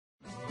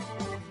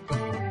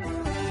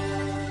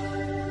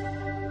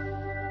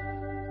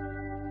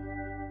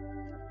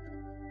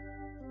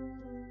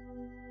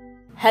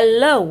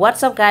Hello,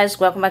 what's up guys?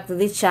 Welcome back to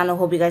this channel.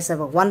 Hope you guys have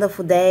a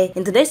wonderful day.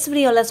 In today's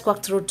video, let's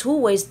walk through 2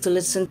 ways to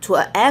listen to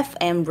a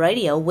FM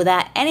radio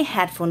without any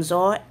headphones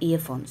or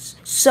earphones.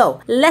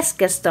 So, let's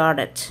get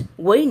started.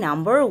 Way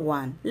number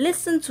 1.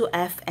 Listen to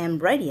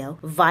FM radio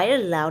via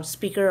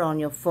loudspeaker on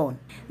your phone.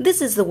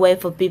 This is the way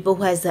for people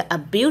who has a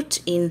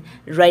built-in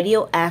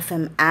radio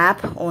FM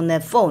app on their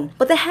phone,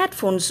 but the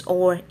headphones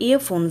or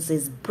earphones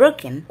is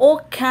broken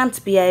or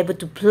can't be able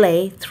to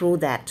play through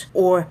that,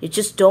 or you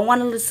just don't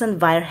want to listen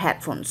via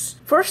headphones.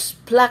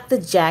 First, plug the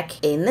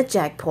jack in the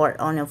jack port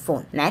on your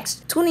phone.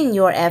 Next, tune in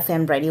your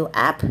FM radio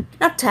app.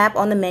 Now tap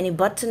on the menu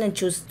button and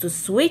choose to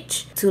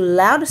switch to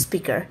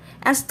loudspeaker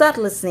and start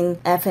listening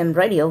FM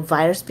radio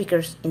via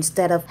speakers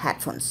instead of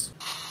headphones.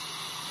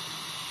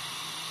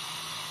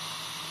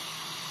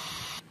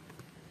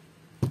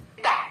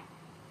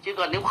 Chứ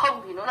còn nếu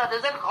không thì nó là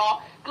rất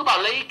khó. Cứ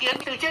bảo lấy ý kiến,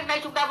 từ trước nay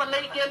chúng ta vẫn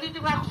lấy ý kiến chứ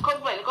chúng ta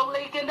không phải là không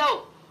lấy ý kiến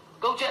đâu.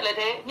 Câu chuyện là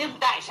thế, nhưng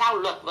tại sao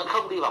luật vẫn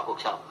không đi vào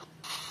cuộc sống?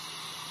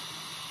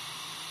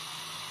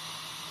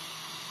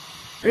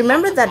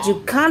 Remember that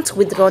you can't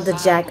withdraw the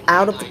jack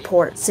out of the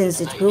port since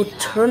it will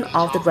turn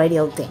off the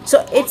radio thing. So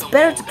it's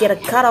better to get a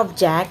cut-off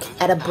jack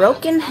at a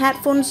broken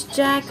headphones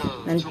jack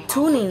and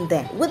tune in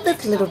then. With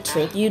that little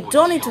trick, you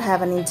don't need to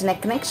have an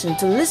internet connection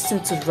to listen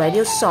to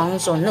radio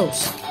songs or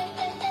news.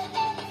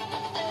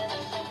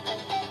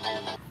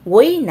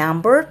 Way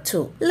number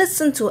 2.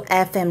 Listen to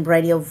FM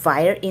radio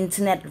via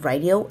internet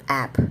radio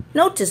app.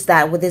 Notice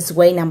that with this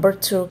way number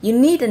 2, you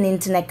need an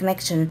internet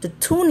connection to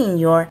tune in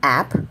your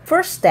app.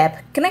 First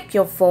step, connect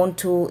your phone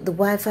to the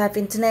Wi-Fi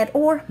internet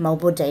or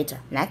mobile data.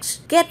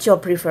 Next, get your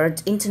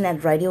preferred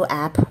internet radio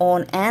app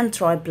on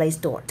Android Play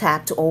Store.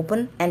 Tap to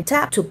open and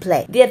tap to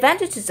play. The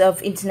advantages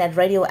of internet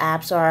radio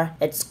apps are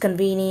it's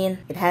convenient,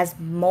 it has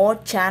more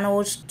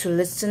channels to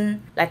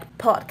listen like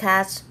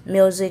podcasts,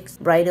 music,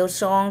 radio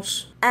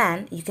songs,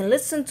 and you can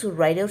listen to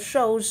radio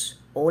shows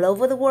all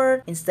over the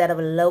world instead of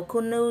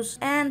local news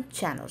and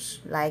channels.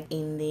 Like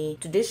in the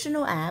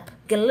traditional app,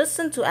 you can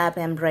listen to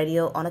FM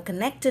radio on a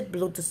connected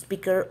Bluetooth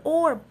speaker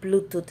or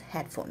Bluetooth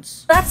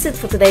headphones. That's it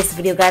for today's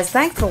video guys.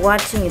 Thanks for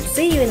watching and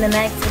see you in the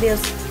next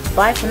videos.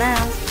 Bye for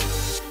now.